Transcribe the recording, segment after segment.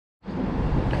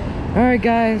Alright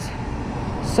guys,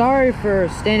 sorry for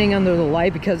standing under the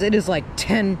light because it is like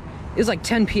 10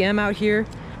 p.m. out here,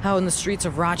 out in the streets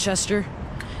of Rochester,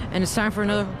 and it's time for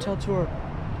another hotel tour.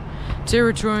 Today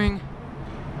we're touring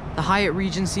the Hyatt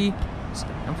Regency.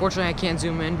 Unfortunately I can't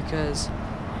zoom in because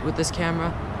with this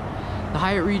camera. The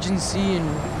Hyatt Regency in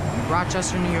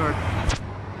Rochester, New York.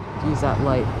 Use that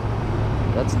light.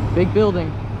 That's a big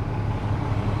building.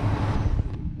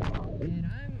 And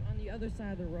I'm on the other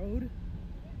side of the road,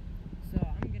 so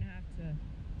I'm gonna have to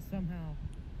somehow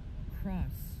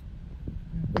cross.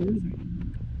 Alright,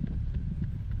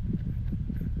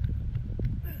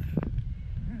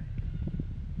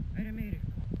 I made it.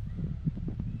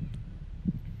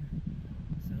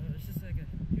 So it's just like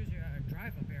here's your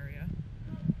drive-up area.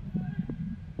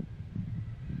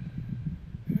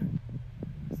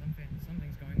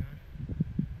 Something's going on.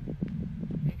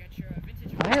 You got your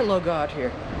vintage Hyatt logo out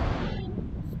here.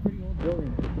 It's a pretty old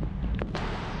building.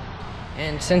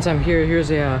 And since I'm here,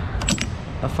 here's a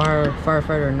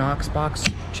firefighter Knox box,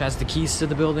 which has the keys to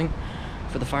the building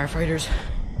for the firefighters.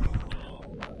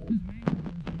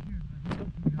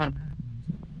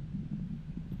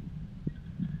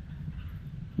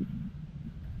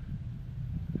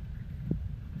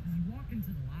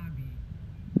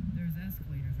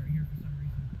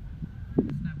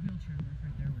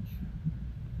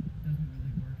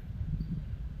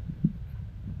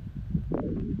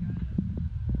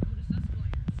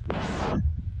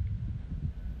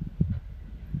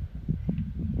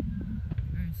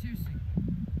 Seriously,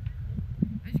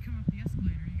 as you come up the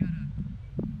escalator, you got a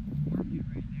market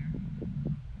right there.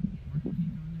 Market key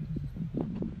going there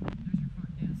because there's your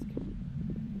front desk.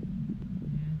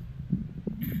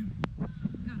 And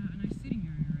got a nice sitting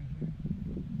area right here.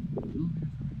 Elevators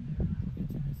are right there. I'll get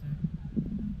to in a sec.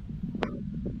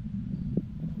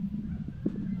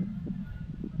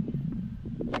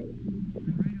 And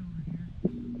right over here,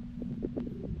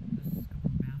 there's a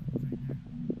couple of bathrooms right there.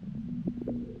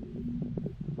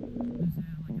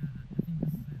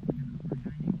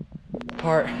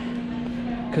 Part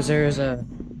because there's a,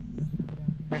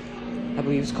 I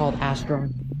believe it's called Astro.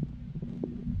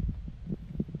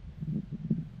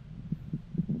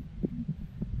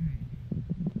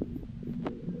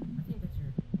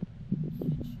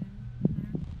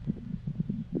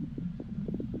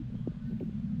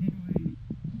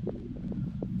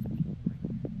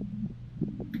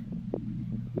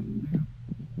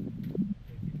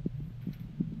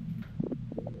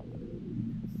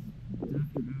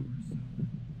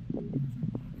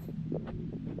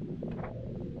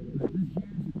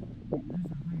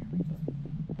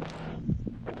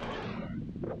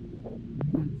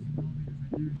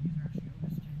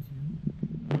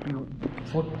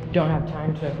 Don't have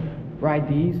time to ride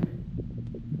these.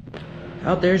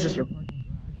 Out there's just your parking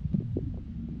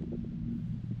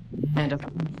garage. And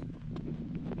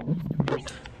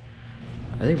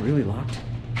are they really locked?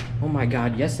 Oh my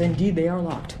god, yes indeed they are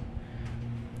locked.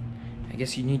 I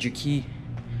guess you need your key.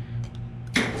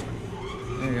 There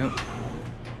you go.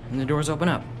 And the doors open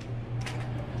up.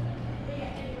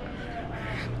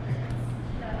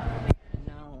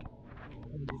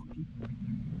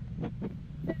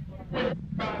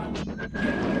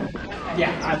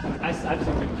 Yeah, I've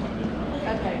seen people.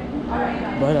 Okay,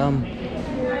 alright. But,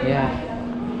 yeah.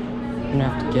 I'm gonna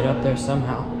have to get up there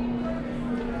somehow.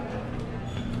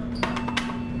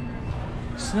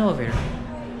 It's an elevator.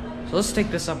 So let's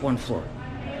take this up one floor.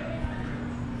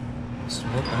 Let's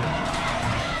open.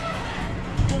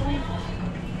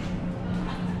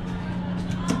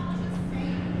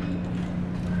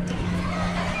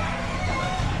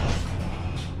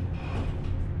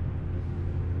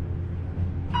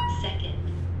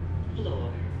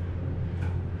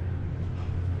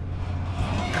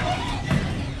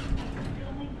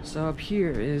 So up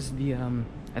here is the,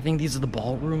 I think these are the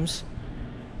ballrooms.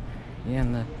 Yeah,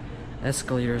 and the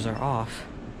escalators are off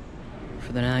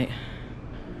for the night.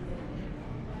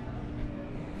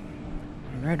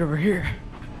 And right over here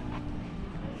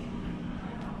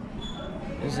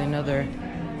is another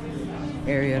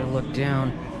area to look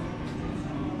down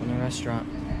on the restaurant.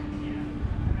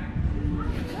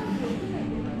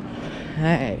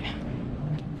 Hey.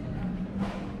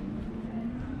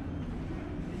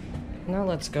 Now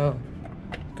let's go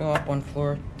up one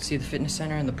floor, see the fitness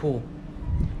center and the pool.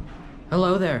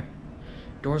 Hello there.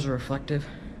 Doors are reflective.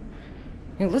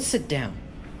 Hey, let's sit down.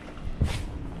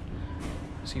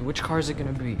 See, which car is it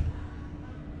gonna be?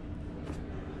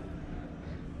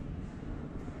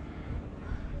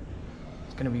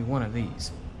 It's gonna be one of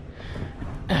these.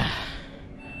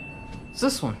 It's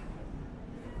this one.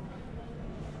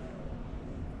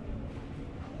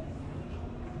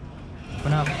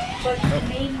 Open up. But you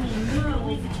made me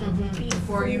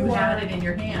Before you had it in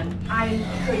your hand. I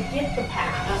could get the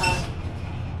pass.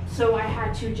 So I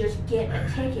had to just get a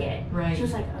ticket. Right. She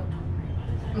was like, oh, don't worry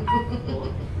about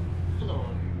it.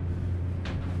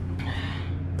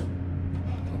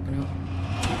 Open up.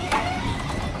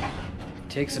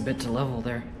 Takes a bit to level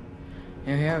there.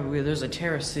 And here, there's a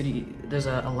Terrace City. There's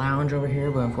a lounge over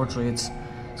here, but unfortunately it's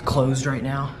closed right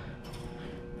now.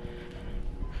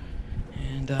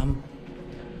 And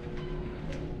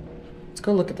let's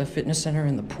go look at the fitness center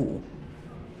and the pool.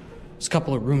 There's a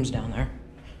couple of rooms down there.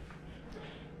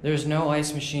 There's no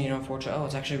ice machine, unfortunately. Oh,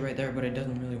 it's actually right there, but it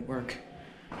doesn't really work.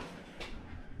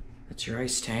 That's your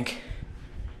ice tank.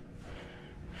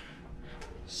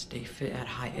 Stay fit at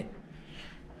Hyatt.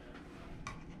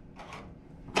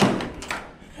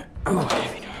 Oh,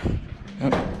 heavy door. Oh,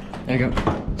 there you go.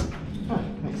 Oh,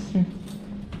 nice.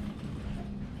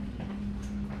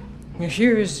 Now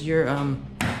here's your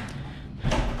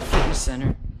fitness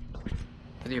center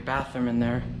with your bathroom in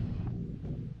there.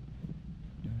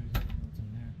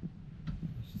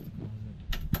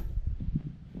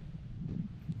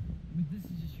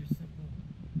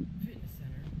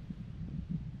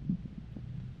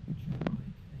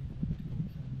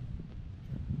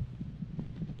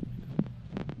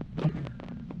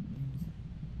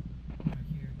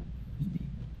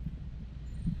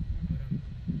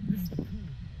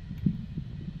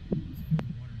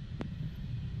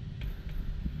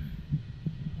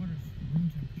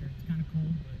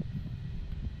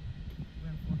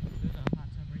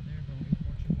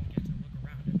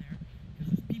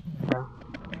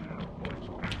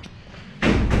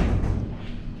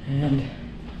 And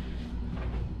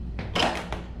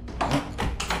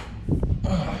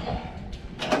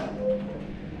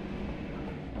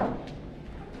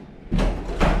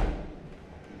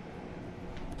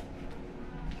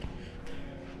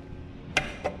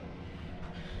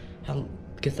I'll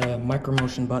get the micro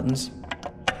motion buttons.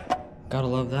 Gotta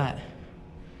love that.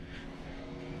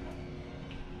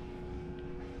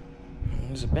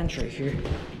 There's a bench right here.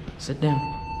 Sit down.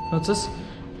 What's this?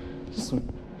 This one.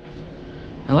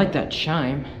 I like that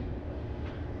chime.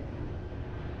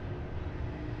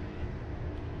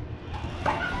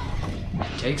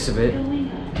 Takes a bit.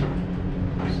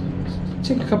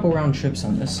 Take a couple round trips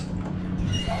on this.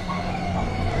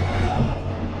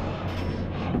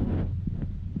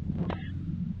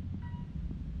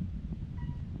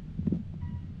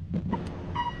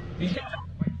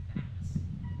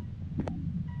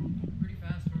 Pretty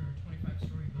fast for a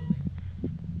 25-story building.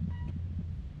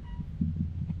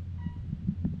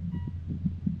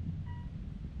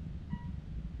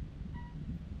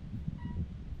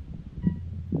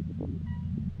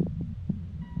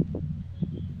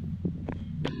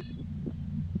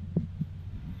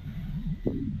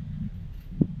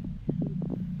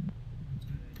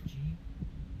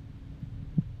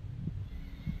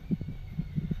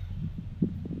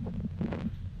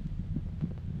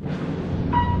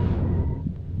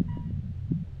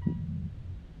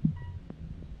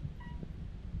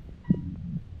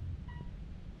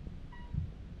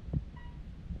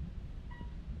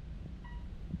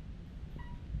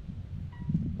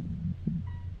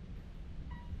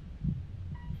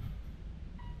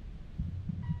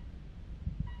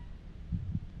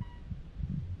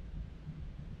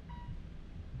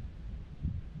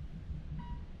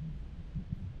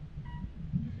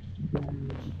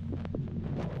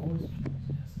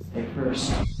 Stay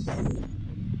first. There is an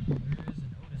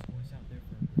Otis voice out there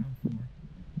for a ground floor.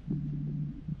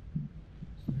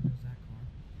 So there goes that car.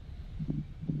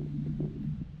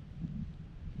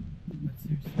 But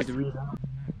seriously, the reason I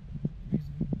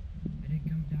didn't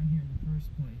come down here in the first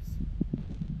place.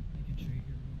 I can show you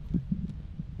here real quick.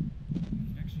 You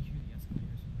can actually hear the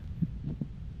escalators from down here.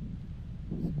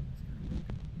 See, it's kind of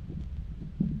broken.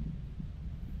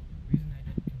 The reason I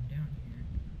didn't come down here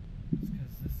is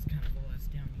because this is kind of all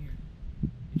that's down here.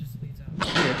 It just leads out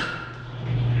here.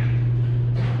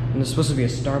 And there's supposed to be a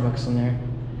Starbucks in there.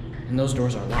 And those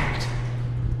doors are locked.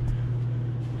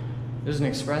 There's an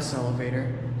express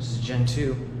elevator. This is Gen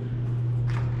 2.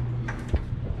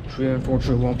 Which we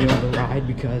unfortunately won't be able to ride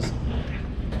because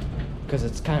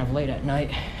it's kind of late at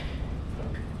night.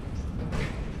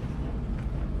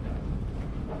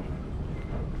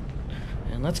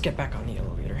 And let's get back on the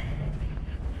elevator.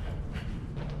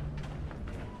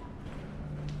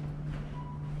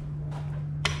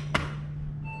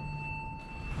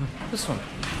 This one.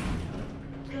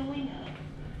 Going up.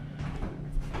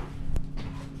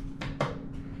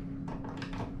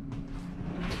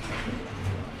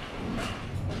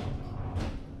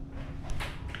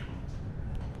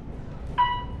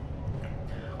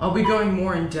 I'll be going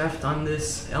more in depth on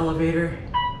this elevator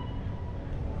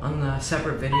on the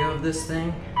separate video of this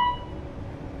thing.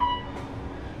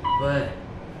 But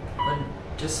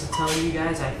just to tell you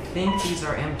guys, I think these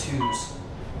are M2s.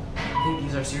 I think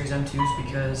these are Series M2s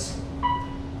because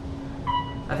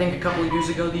I think a couple of years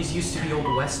ago these used to be old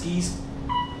Westies,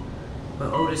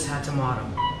 but Otis had to mod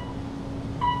them.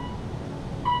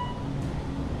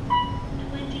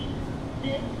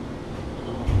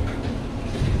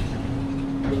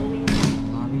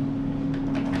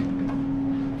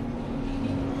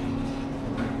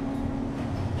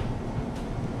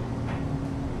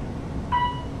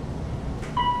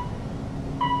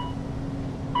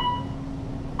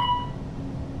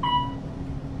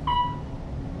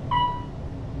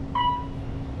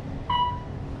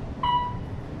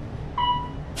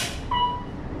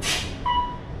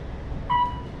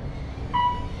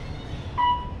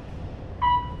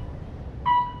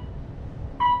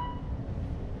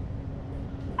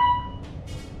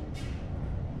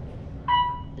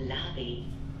 Lobby.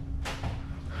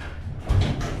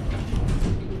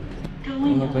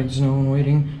 Doesn't look like there's no one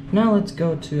waiting. Now let's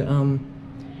go to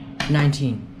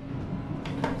 19.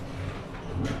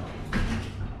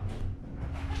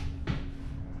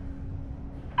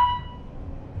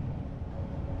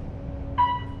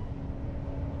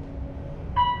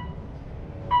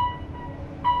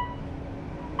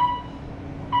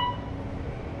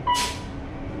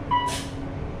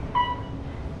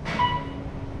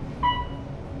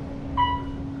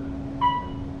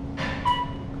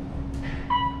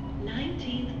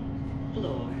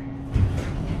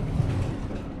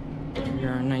 We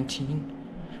are on 19.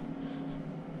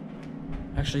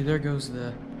 Actually, there goes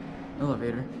the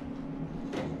elevator.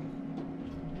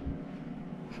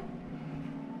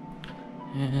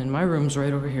 And my room's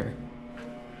right over here.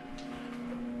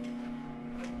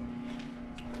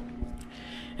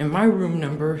 And my room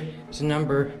number is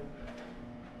number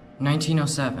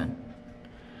 1907.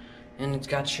 And it's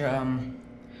got your,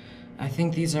 I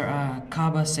think these are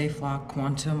Kaba Safe Lock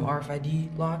Quantum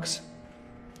RFID locks.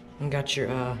 And got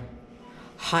your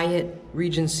Hyatt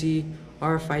Regency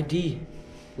RFID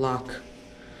lock,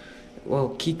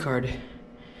 well, key card.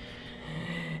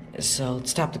 So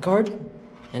let's tap the card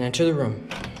and enter the room.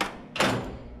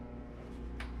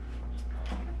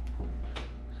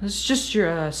 It's just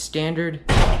your standard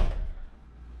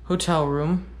hotel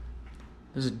room.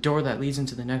 There's a door that leads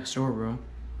into the next door room.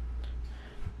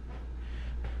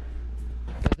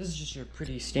 But this is just your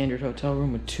pretty standard hotel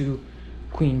room with 2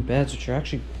 queen beds, which are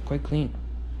actually quite clean.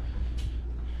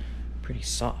 Pretty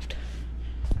soft.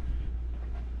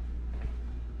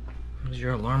 There's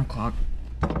your alarm clock.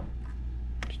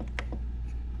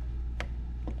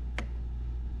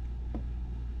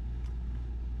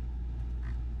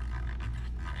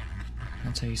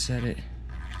 That's how you set it.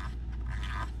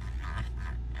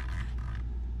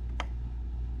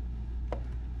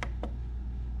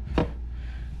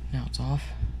 Now it's off.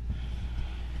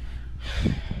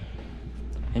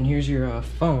 And here's your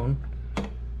phone.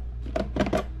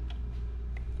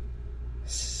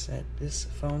 Set this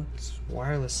phone, it's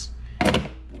wireless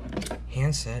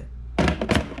handset.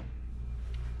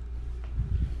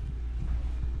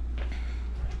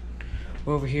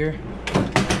 Over here,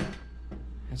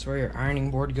 that's where your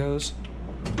ironing board goes.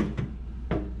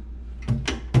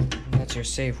 And that's your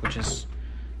safe, which is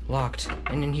locked.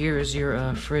 And in here is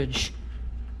your fridge.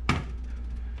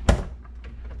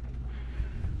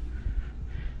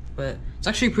 But it's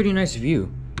actually a pretty nice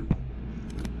view.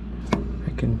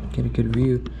 I can get a good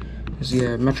view. There's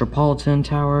the Metropolitan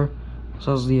Tower, as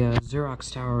well as the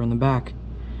Xerox Tower in the back.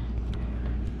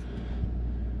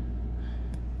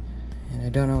 And I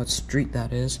don't know what street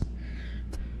that is.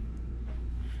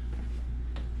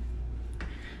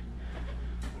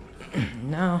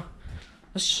 Now,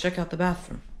 let's check out the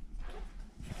bathroom.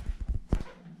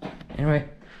 Anyway,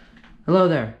 hello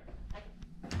there.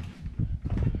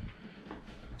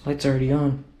 Light's already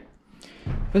on.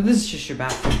 But this is just your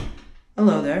bathroom.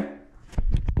 Hello there.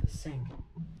 The sink.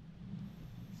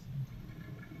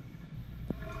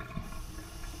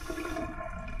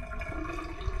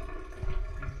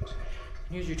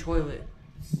 Here's your toilet.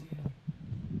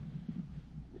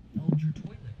 Hold your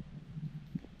toilet.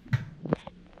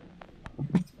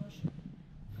 Let's flush it.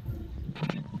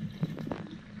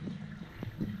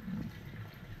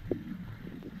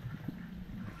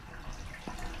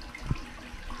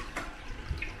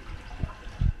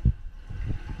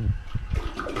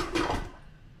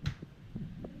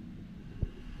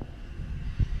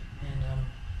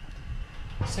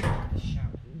 Second the shower.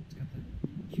 It's got the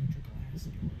huge glass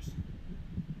doors.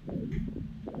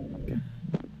 Got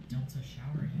a Delta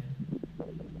shower head.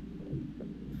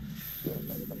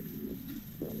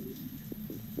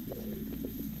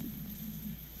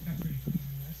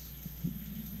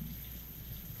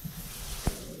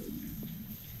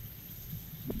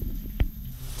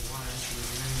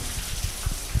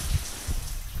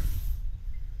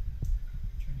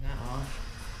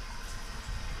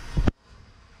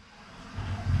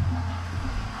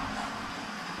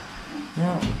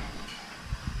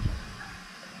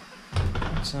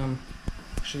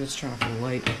 Actually, let's turn off the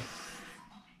light.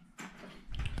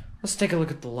 Let's take a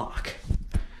look at the lock.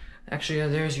 Actually,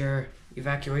 there's your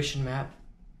evacuation map.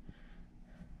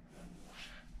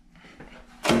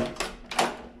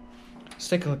 Let's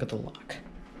take a look at the lock.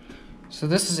 So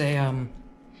this is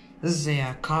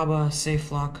a Kaba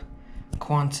Safe Lock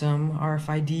Quantum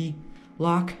RFID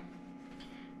lock.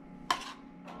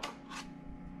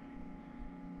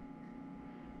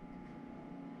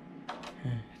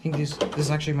 I think this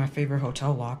is actually my favorite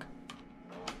hotel lock.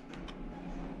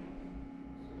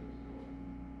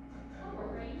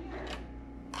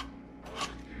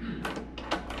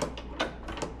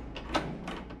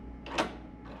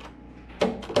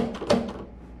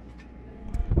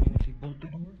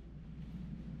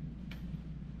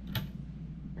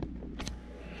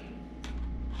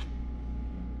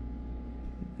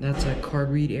 That's a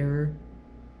card read error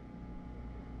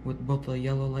with both the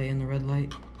yellow light and the red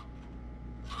light.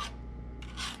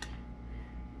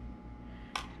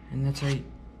 And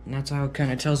that's how it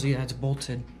kind of tells you that it's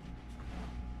bolted.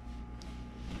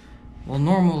 Well,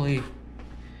 normally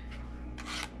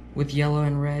with yellow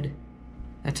and red,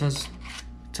 that tells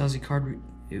you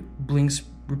it blinks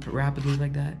rapidly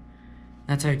like that.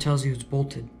 That's how it tells you it's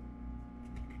bolted.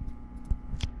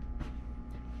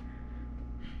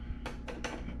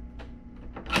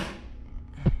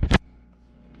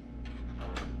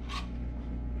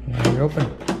 Now you're open.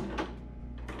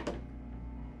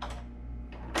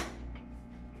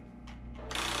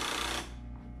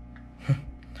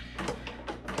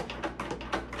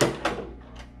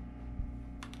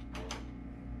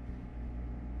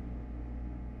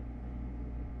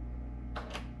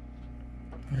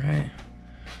 Alright,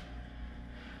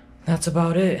 that's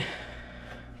about it.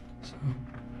 So,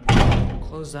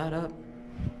 close that up.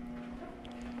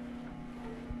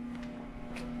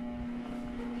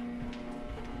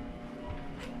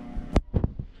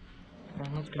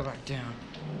 And let's go back down.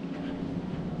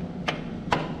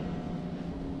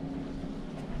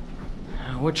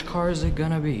 Which car is it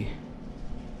gonna be?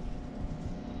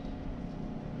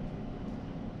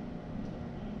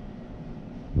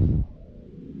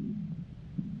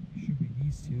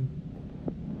 These two,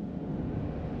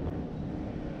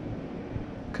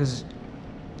 because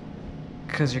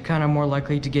you're kind of more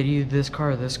likely to get either this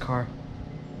car or this car.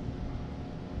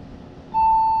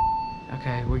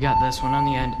 Okay, we got this one on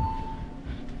the end.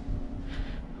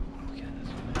 We got this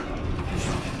one.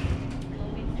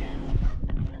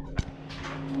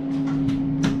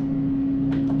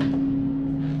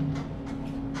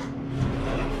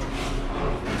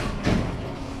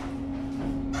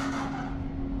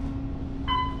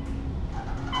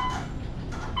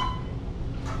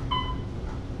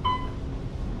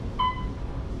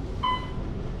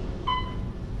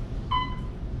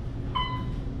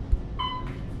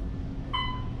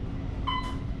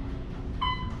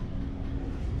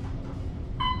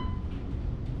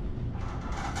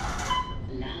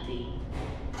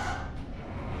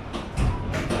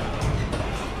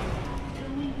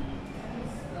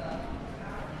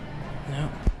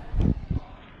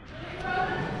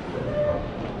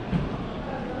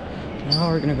 Now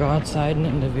we're gonna go outside and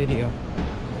end the video.